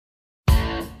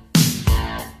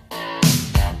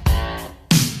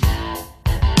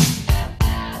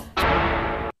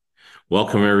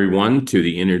Welcome, everyone, to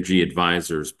the Energy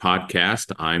Advisors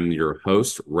podcast. I'm your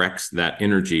host, Rex, that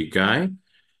energy guy.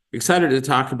 Excited to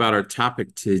talk about our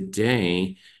topic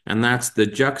today, and that's the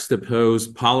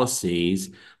juxtaposed policies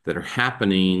that are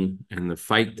happening and the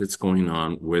fight that's going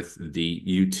on with the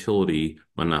utility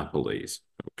monopolies.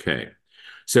 Okay.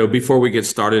 So before we get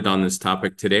started on this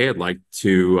topic today, I'd like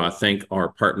to thank our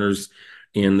partners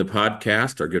in the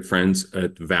podcast, our good friends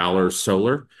at Valor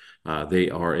Solar. They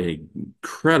are an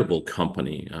incredible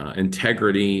company.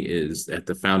 Integrity is at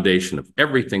the foundation of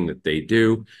everything that they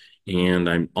do, and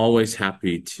I'm always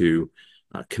happy to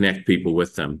connect people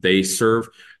with them. They serve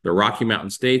the Rocky Mountain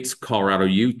states, Colorado,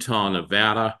 Utah,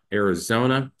 Nevada,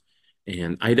 Arizona,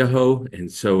 and Idaho.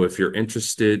 And so if you're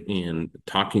interested in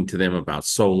talking to them about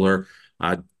solar,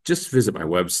 just visit my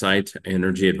website,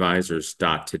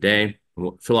 energyadvisors.today.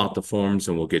 We'll fill out the forms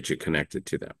and we'll get you connected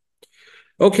to them.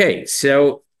 Okay,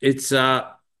 so it's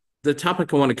the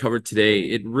topic I want to cover today.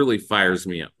 It really fires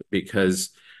me up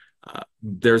because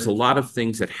there's a lot of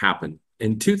things that happened.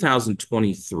 In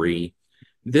 2023,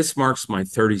 this marks my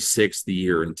 36th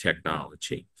year in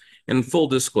technology. And full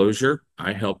disclosure,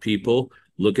 I help people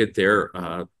look at their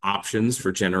options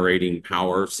for generating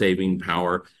power, saving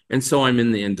power. And so I'm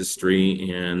in the industry,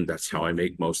 and that's how I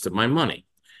make most of my money.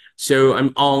 So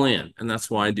I'm all in, and that's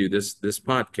why I do this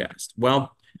podcast.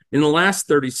 Well, in the last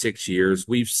 36 years,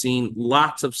 we've seen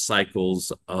lots of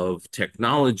cycles of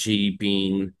technology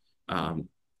being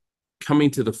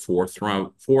coming to the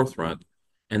forefront,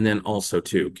 and then also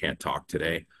too, can't talk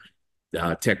today,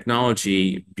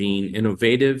 technology being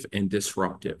innovative and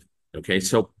disruptive. Okay,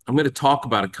 so I'm going to talk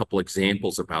about a couple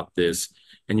examples about this,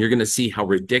 and you're going to see how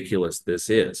ridiculous this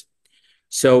is.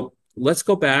 So let's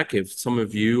go back, if some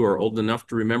of you are old enough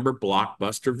to remember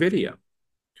Blockbuster Video.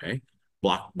 Okay,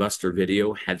 Blockbuster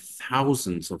Video had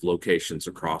thousands of locations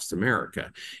across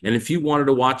America. And if you wanted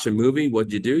to watch a movie,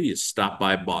 what'd you do? You stopped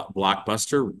by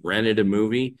Blockbuster, rented a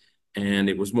movie, and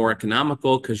it was more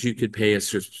economical because you could pay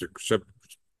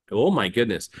oh my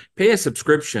goodness, pay a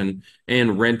subscription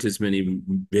and rent as many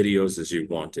videos as you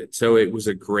wanted. So it was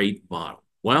a great model.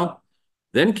 Well,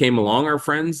 then came along our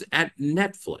friends at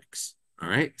Netflix. All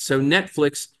right. So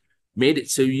Netflix made it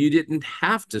so you didn't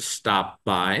have to stop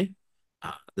by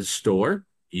the store.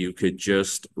 You could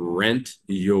just rent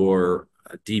your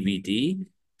DVD,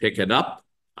 pick it up,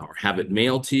 or have it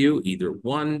mailed to you, either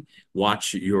one,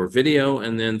 watch your video,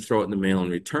 and then throw it in the mail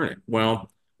and return it. Well,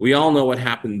 we all know what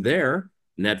happened there.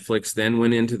 Netflix then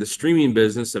went into the streaming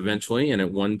business eventually, and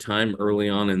at one time early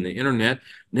on in the internet,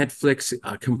 Netflix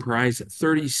comprised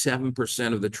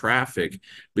 37% of the traffic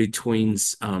between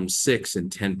 6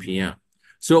 and 10 p.m.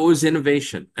 So it was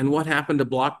innovation. And what happened to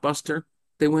Blockbuster?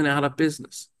 They went out of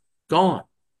business. Gone.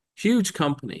 Huge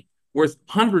company worth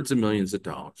hundreds of millions of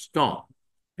dollars. Gone.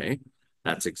 Okay.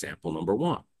 That's example number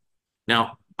one.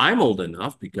 Now, I'm old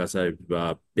enough because I've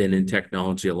been in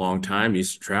technology a long time,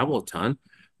 used to travel a ton.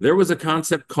 There was a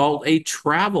concept called a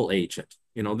travel agent.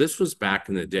 This was back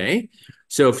in the day.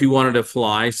 So if you wanted to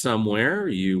fly somewhere,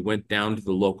 you went down to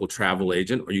the local travel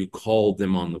agent or you called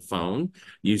them on the phone.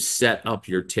 You set up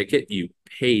your ticket, you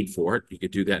paid for it. You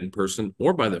could do that in person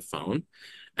or by the phone.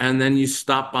 And then you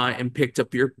stopped by and picked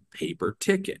up your paper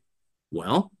ticket.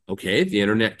 Well, okay, the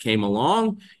internet came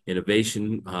along,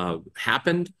 innovation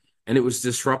happened, and it was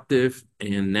disruptive.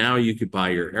 And now you could buy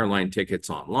your airline tickets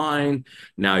online.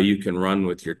 Now you can run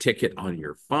with your ticket on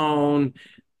your phone.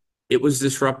 It was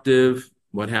disruptive.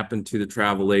 What happened to the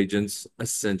travel agents?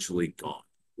 Essentially gone,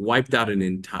 wiped out an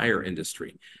entire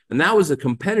industry. And that was a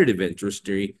competitive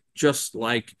industry, just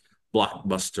like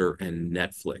Blockbuster and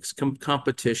Netflix,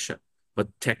 competition, but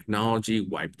technology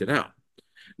wiped it out.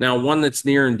 Now, one that's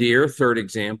near and dear, third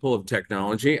example of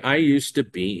technology, I used to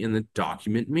be in the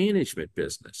document management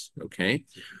business. Okay.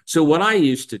 So, what I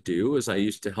used to do is I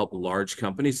used to help large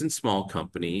companies and small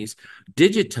companies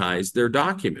digitize their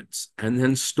documents and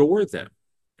then store them.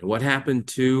 And what happened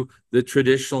to the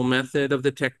traditional method of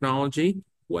the technology?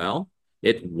 Well,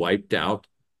 it wiped out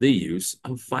the use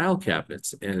of file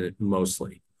cabinets and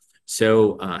mostly.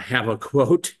 So, have a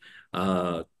quote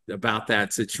about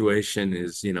that situation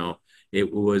is,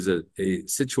 it was a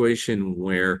situation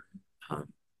where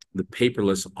the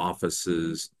paperless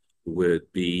offices would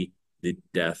be the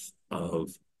death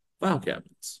of file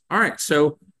cabinets. All right,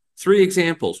 so three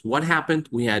examples. What happened?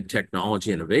 We had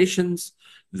technology innovations,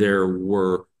 there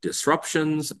were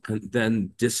disruptions, and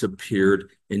then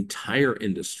disappeared entire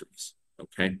industries.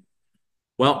 Okay.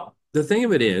 Well, the thing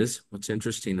of it is, what's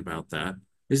interesting about that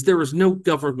is there was no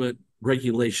government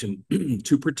regulation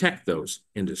to protect those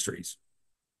industries.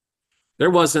 There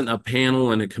wasn't a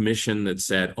panel and a commission that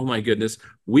said, oh my goodness,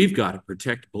 we've got to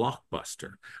protect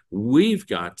Blockbuster. We've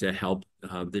got to help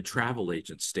the travel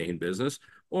agents stay in business,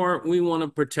 or we want to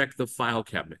protect the file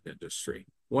cabinet industry.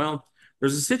 Well,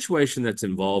 there's a situation that's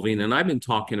evolving, and I've been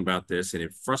talking about this, and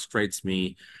it frustrates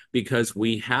me because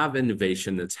we have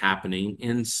innovation that's happening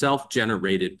in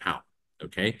self-generated power.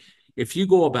 Okay. If you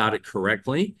go about it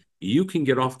correctly, you can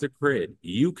get off the grid.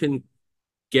 You can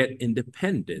get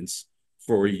independence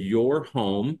for your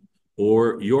home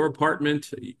or your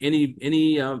apartment, any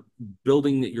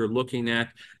building that you're looking at.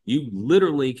 You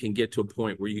literally can get to a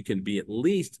point where you can be at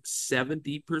least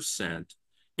 70%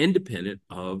 independent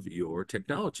of your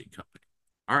technology company.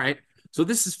 All right. So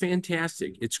this is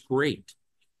fantastic. It's great.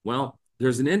 Well,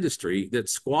 there's an industry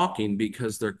that's squawking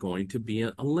because they're going to be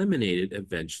eliminated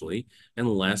eventually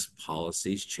unless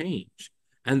policies change.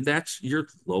 And that's your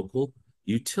local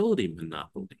utility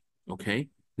monopoly. Okay.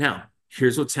 Now,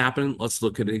 here's what's happening. Let's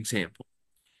look at an example.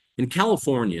 In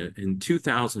California in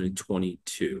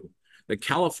 2022, the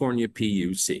California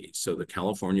PUC, so the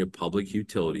California Public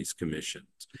Utilities Commission,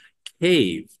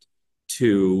 caved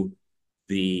to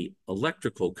the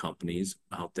electrical companies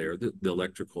out there, the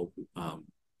electrical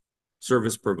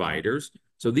service providers.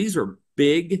 So these are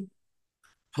big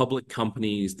public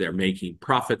companies. They're making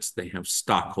profits. They have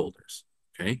stockholders.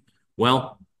 Okay.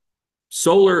 Well,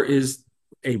 solar is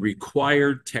a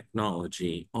required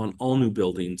technology on all new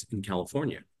buildings in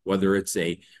California, whether it's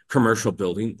a commercial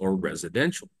building or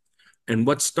residential. And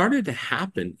what started to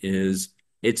happen is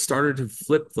it started to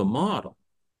flip the model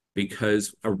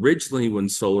because originally, when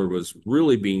solar was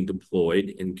really being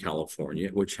deployed in California,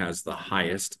 which has the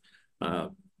highest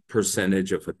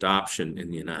percentage of adoption in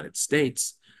the United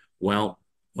States, well,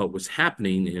 what was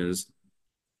happening is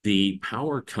the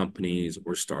power companies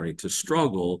were starting to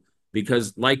struggle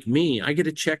because, like me, I get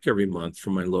a check every month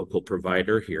from my local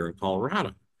provider here in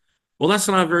Colorado. Well, that's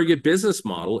not a very good business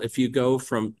model if you go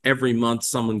from every month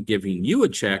someone giving you a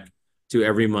check to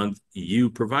every month you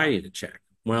providing a check.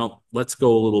 Well, let's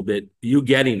go a little bit, you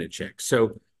getting a check.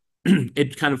 So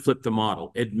it kind of flipped the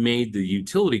model. It made the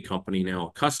utility company now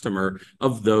a customer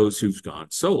of those who've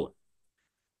gone solar.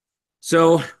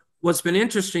 So what's been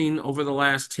interesting over the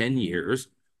last 10 years,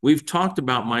 we've talked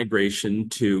about migration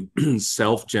to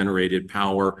self-generated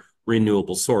power,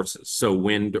 renewable sources, so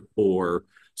wind or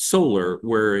solar,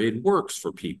 where it works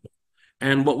for people.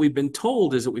 And what we've been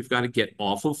told is that we've got to get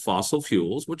off of fossil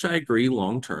fuels, which I agree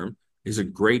long term is a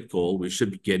great goal. We should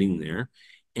be getting there.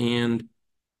 And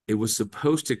it was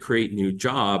supposed to create new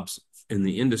jobs in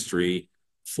the industry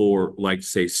for, like,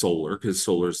 say, solar, because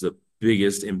solar is the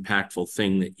biggest impactful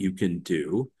thing that you can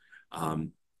do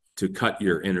to cut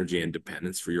your energy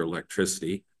independence for your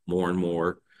electricity. More and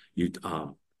more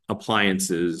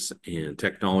appliances and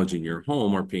technology in your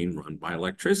home are being run by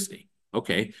electricity.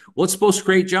 Okay, well, it's supposed to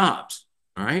create jobs.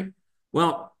 All right.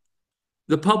 Well,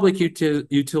 the Public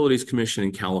Utilities Commission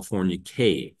in California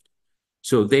caved.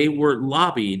 So they were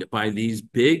lobbied by these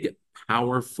big,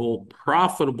 powerful,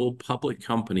 profitable public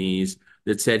companies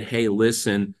that said, hey,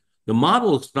 listen, the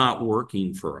model is not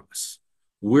working for us.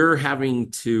 We're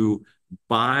having to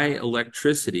buy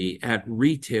electricity at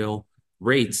retail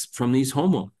rates from these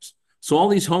homeowners. So all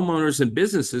these homeowners and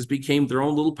businesses became their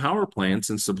own little power plants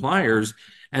and suppliers,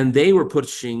 and they were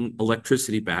pushing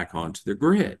electricity back onto the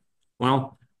grid.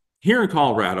 Well, here in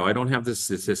Colorado, I don't have the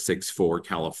statistics for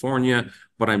California,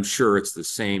 but I'm sure it's the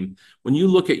same. When you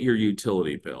look at your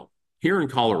utility bill, here in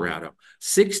Colorado,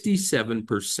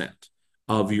 67%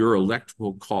 of your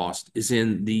electrical cost is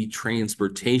in the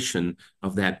transportation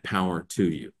of that power to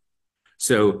you.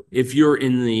 So if you're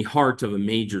in the heart of a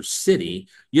major city,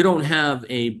 you don't have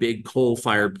a big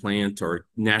coal-fired plant or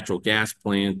natural gas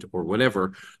plant or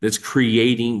whatever that's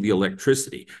creating the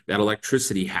electricity. That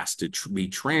electricity has to be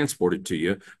transported to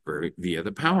you via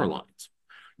the power lines.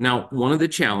 Now, one of the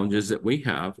challenges that we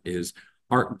have is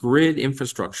our grid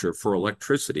infrastructure for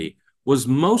electricity was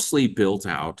mostly built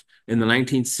out in the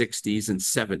 1960s and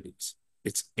 70s.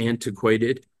 It's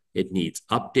antiquated. It needs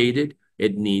updated.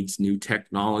 It needs new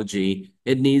technology.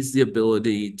 It needs the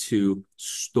ability to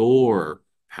store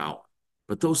power.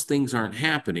 But those things aren't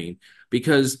happening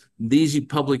because these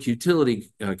public utility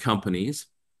companies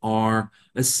are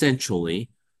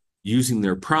essentially using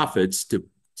their profits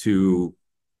to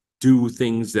do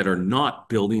things that are not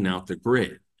building out the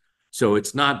grid. So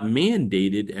it's not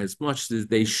mandated as much as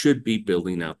they should be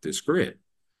building out this grid.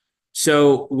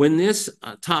 So when this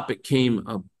topic came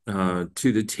up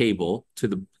to the table, to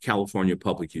the California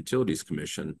Public Utilities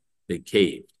Commission, they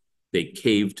caved. They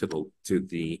caved to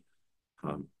the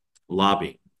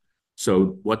lobby.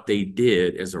 So what they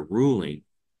did as a ruling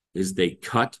is they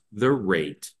cut the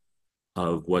rate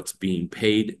of what's being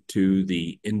paid to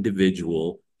the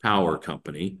individual power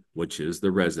company, which is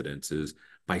the residences,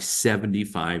 by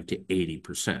 75 to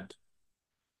 80%.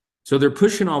 So they're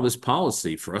pushing all this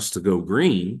policy for us to go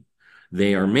green.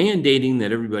 They are mandating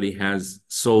that everybody has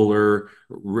solar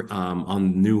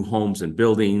on new homes and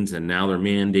buildings, and now they're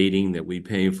mandating that we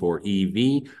pay for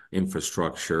EV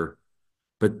infrastructure.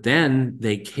 But then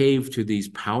they cave to these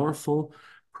powerful,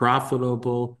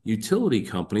 profitable utility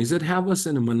companies that have us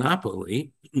in a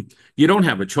monopoly. You don't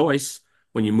have a choice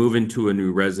when you move into a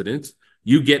new residence.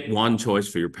 You get one choice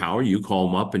for your power. You call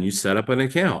them up and you set up an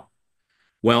account.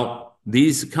 Well,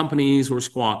 these companies were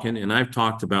squawking, and I've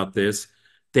talked about this.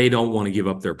 They don't want to give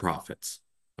up their profits.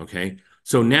 Okay.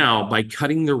 So now, by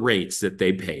cutting the rates that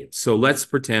they paid, so let's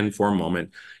pretend for a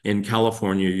moment in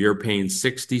California, you're paying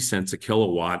 60 cents a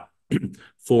kilowatt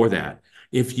for that.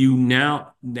 If you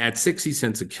now, at 60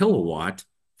 cents a kilowatt,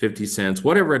 50 cents,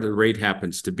 whatever the rate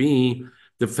happens to be,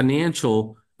 the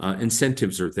financial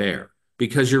incentives are there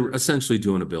because you're essentially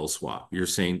doing a bill swap. You're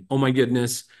saying, oh my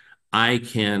goodness, I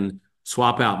can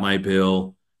swap out my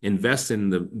bill, invest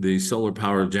in the solar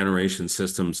power generation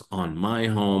systems on my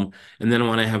home, and then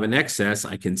when I have an excess,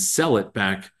 I can sell it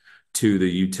back to the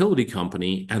utility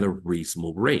company at a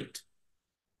reasonable rate.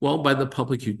 Well, by the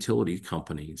public utility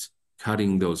companies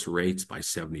cutting those rates by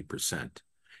 70%,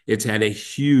 it's had a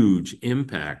huge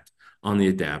impact on the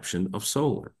adoption of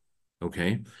solar.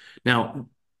 Okay. Now,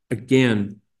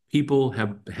 again, people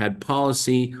have had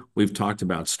policy. We've talked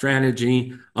about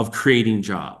strategy of creating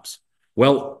jobs.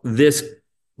 Well, this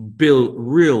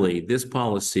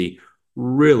policy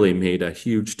really made a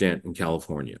huge dent in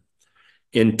California.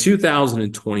 In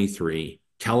 2023,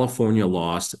 California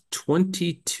lost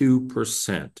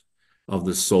 22% of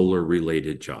the solar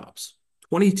related jobs.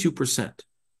 22%.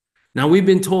 Now, we've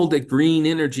been told that green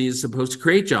energy is supposed to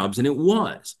create jobs, and it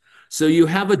was. So you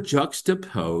have a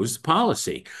juxtaposed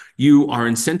policy. You are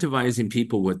incentivizing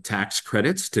people with tax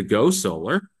credits to go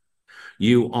solar.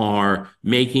 You are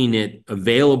making it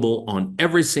available on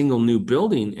every single new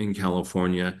building in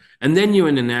California. And then you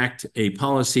enact a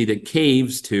policy that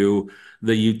caves to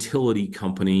the utility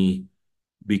company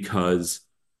because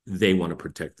they want to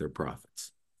protect their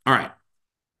profits. All right,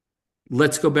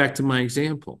 let's go back to my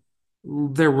example.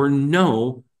 There were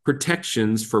no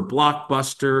protections for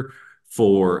Blockbuster,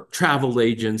 for travel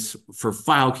agents, for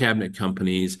file cabinet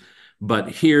companies. But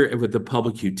here with the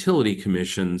public utility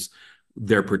commissions,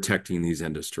 they're protecting these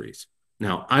industries.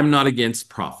 Now, I'm not against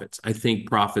profits. I think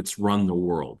profits run the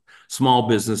world. Small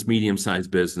business,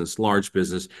 medium-sized business, large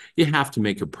business, you have to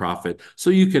make a profit so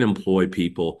you can employ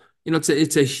people. You know,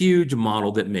 it's a huge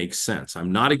model that makes sense.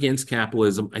 I'm not against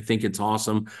capitalism. I think it's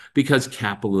awesome because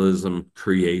capitalism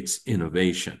creates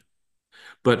innovation.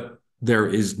 But there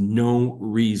is no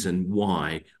reason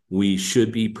why we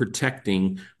should be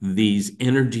protecting these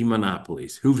energy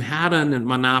monopolies who've had a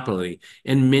monopoly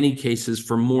in many cases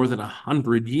for more than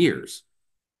 100 years.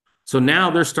 So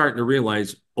now they're starting to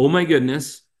realize, oh my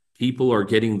goodness, people are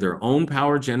getting their own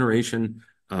power generation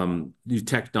new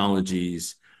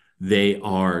technologies. They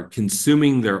are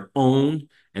consuming their own,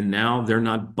 and now they're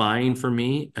not buying for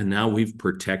me, and now we've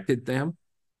protected them.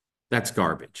 That's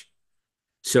garbage.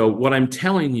 So, what I'm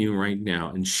telling you right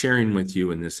now and sharing with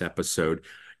you in this episode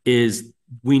is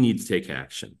we need to take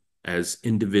action as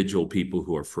individual people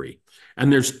who are free.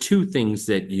 And there's two things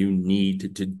that you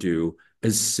need to do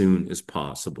as soon as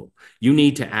possible. You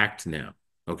need to act now.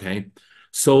 Okay.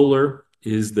 Solar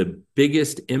is the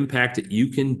biggest impact that you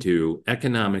can do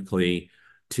economically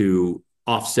to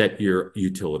offset your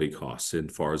utility costs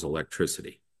as far as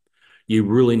electricity. You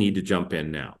really need to jump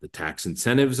in now. The tax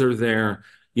incentives are there.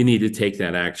 You need to take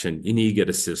that action. You need to get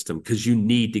a system because you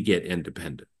need to get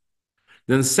independent.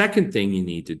 Then the second thing you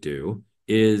need to do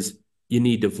is you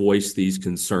need to voice these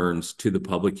concerns to the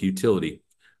public utility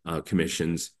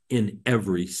commissions in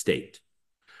every state.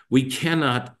 We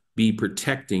cannot be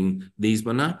protecting these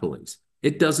monopolies.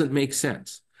 It doesn't make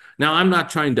sense. Now, I'm not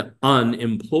trying to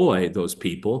unemploy those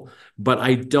people, but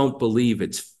I don't believe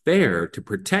it's fair to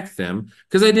protect them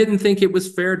because I didn't think it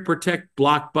was fair to protect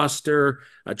Blockbuster,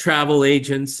 travel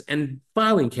agents, and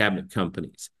filing cabinet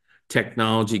companies.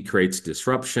 Technology creates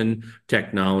disruption.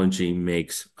 Technology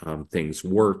makes things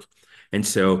work. And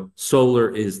so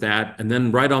solar is that. And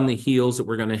then right on the heels that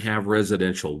we're going to have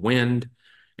residential wind.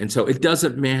 And so it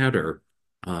doesn't matter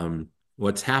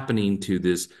what's happening to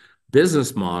this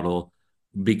business model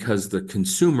because the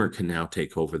consumer can now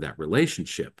take over that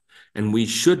relationship. And we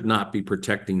should not be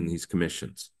protecting these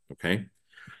commissions. Okay.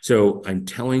 So I'm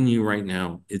telling you right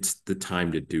now, it's the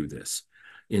time to do this.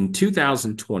 In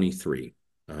 2023,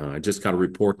 I just got a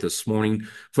report this morning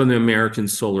from the American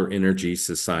Solar Energy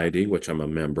Society, which I'm a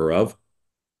member of,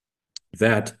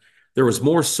 that there was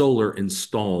more solar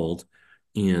installed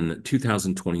in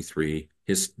 2023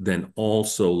 than all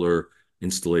solar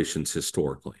installations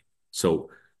historically. So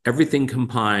everything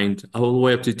combined all the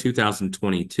way up to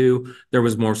 2022, there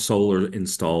was more solar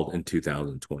installed in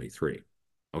 2023.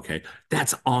 Okay,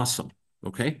 that's awesome.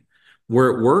 Okay, where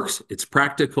it works, it's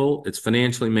practical, it's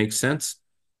financially makes sense.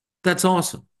 That's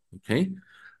awesome. Okay.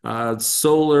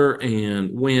 Solar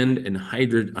and wind and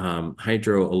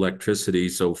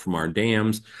hydroelectricity, so from our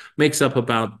dams, makes up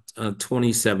about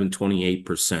 27,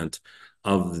 28%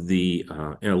 of the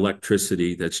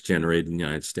electricity that's generated in the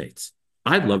United States.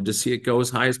 I'd love to see it go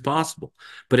as high as possible,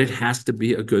 but it has to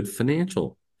be a good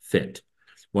financial fit.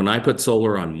 When I put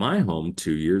solar on my home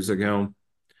 2 years ago,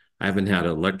 I haven't had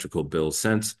an electrical bill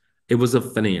since. It was a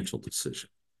financial decision.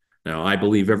 Now, I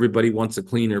believe everybody wants a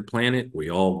cleaner planet. We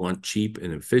all want cheap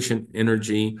and efficient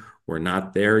energy. We're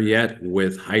not there yet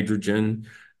with hydrogen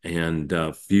and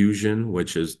fusion,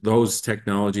 which is those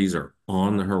technologies are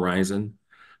on the horizon.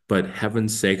 But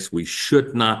heaven's sakes, we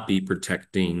should not be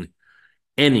protecting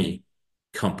any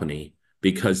company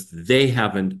because they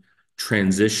haven't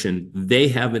transitioned, they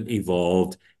haven't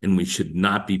evolved, and we should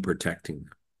not be protecting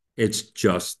them. It's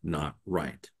just not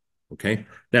right. Okay.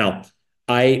 Now,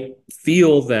 I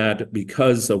feel that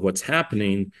because of what's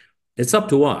happening, it's up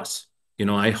to us.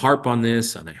 I harp on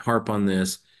this and I harp on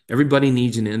this. Everybody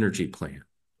needs an energy plan.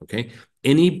 Okay.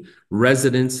 Any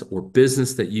residence or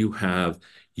business that you have,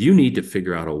 you need to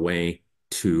figure out a way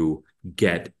to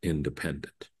get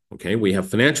independent. Okay. We have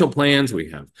financial plans,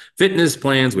 we have fitness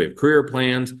plans, we have career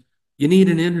plans. You need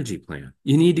an energy plan.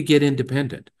 You need to get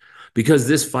independent because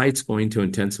this fight's going to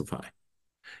intensify.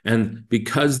 And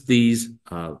because these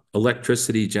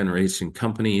electricity generation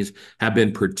companies have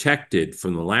been protected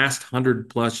from the last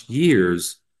 100+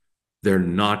 years, they're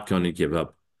not going to give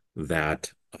up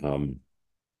that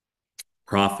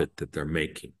profit that they're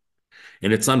making.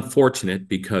 And it's unfortunate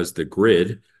because the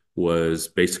grid was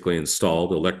basically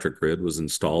installed, the electric grid was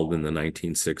installed in the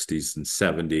 1960s and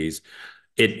 70s.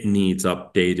 It needs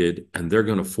updated, and they're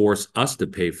going to force us to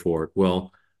pay for it.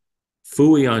 Well,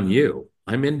 phooey on you.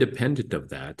 I'm independent of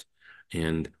that.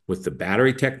 And with the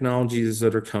battery technologies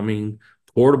that are coming,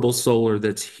 portable solar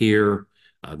that's here,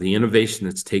 the innovation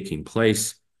that's taking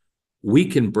place, we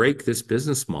can break this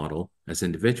business model as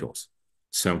individuals.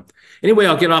 So, anyway,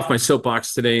 I'll get off my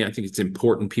soapbox today. I think it's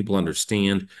important people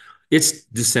understand it's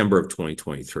December of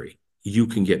 2023. You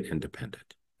can get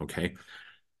independent. Okay.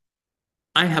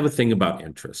 I have a thing about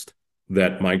interest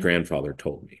that my grandfather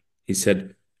told me. He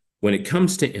said, when it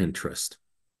comes to interest,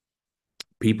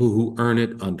 people who earn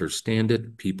it understand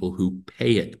it, people who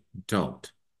pay it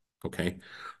don't. Okay.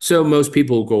 So most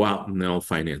people go out and they'll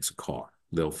finance a car,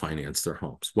 they'll finance their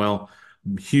homes. Well,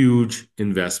 huge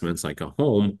investments like a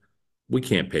home, we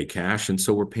can't pay cash. And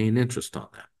so we're paying interest on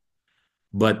that.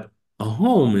 But a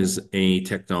home is a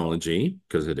technology,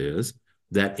 because it is,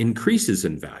 that increases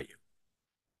in value.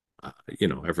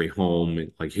 Every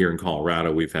home, like here in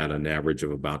Colorado, we've had an average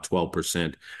of about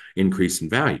 12% increase in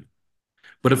value.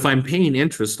 But if I'm paying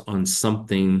interest on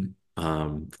something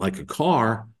like a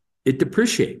car, it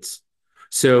depreciates.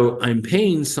 So I'm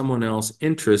paying someone else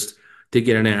interest to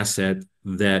get an asset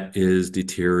that is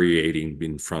deteriorating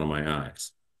in front of my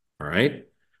eyes. All right.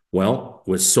 Well,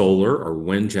 with solar or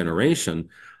wind generation,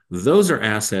 those are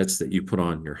assets that you put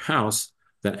on your house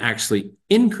that actually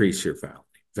increase your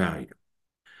value.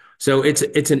 So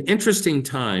it's an interesting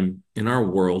time in our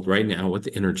world right now with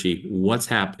the energy, what's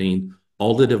happening,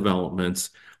 all the developments.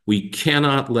 We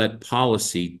cannot let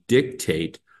policy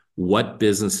dictate what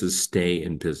businesses stay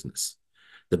in business.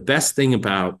 The best thing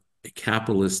about a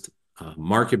capitalist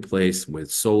marketplace with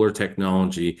solar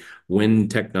technology, wind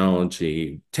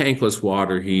technology, tankless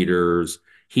water heaters,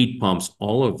 heat pumps,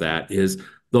 all of that is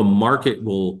the market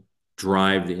will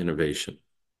drive the innovation.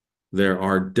 There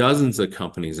are dozens of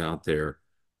companies out there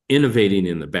innovating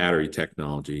in the battery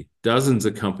technology, dozens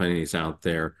of companies out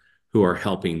there who are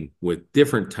helping with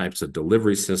different types of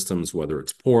delivery systems, whether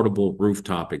it's portable,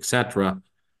 rooftop, etc.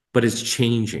 But it's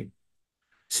changing.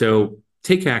 So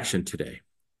take action today.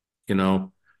 You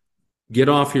know, get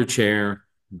off your chair.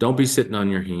 Don't be sitting on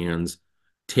your hands.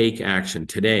 Take action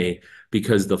today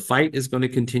because the fight is going to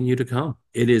continue to come.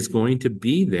 It is going to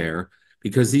be there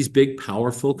because these big,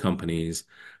 powerful companies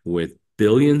with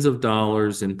billions of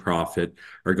dollars in profit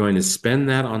are going to spend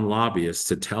that on lobbyists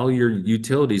to tell your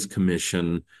utilities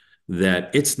commission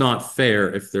that it's not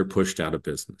fair if they're pushed out of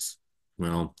business.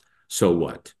 Well, so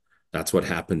what? That's what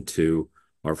happened to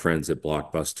our friends at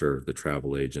Blockbuster, the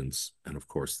travel agents, and of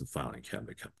course, the filing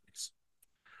cabinet companies.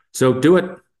 So do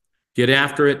it, get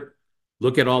after it,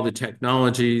 look at all the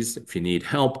technologies. If you need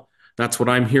help, that's what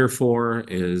I'm here for,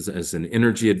 is as an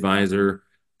energy advisor.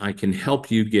 I can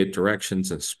help you get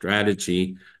directions and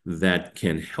strategy that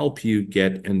can help you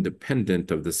get independent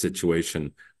of the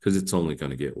situation because it's only going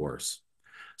to get worse.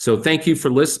 So thank you for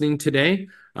listening today.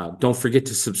 Don't forget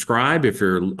to subscribe if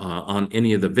you're on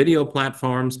any of the video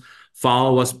platforms.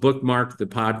 Follow us, bookmark the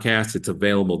podcast. It's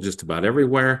available just about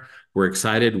everywhere. We're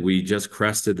excited. We just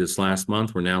crested this last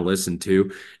month. We're now listened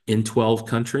to in 12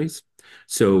 countries.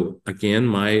 So again,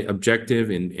 my objective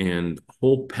and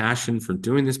whole passion for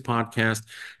doing this podcast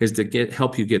is to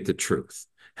help you get the truth,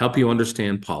 help you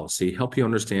understand policy, help you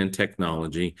understand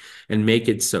technology, and make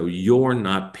it so you're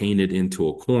not painted into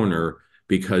a corner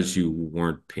because you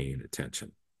weren't paying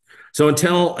attention. So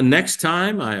until next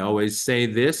time, I always say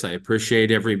this: I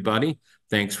appreciate everybody.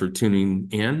 Thanks for tuning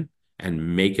in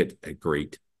and make it a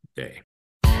great day.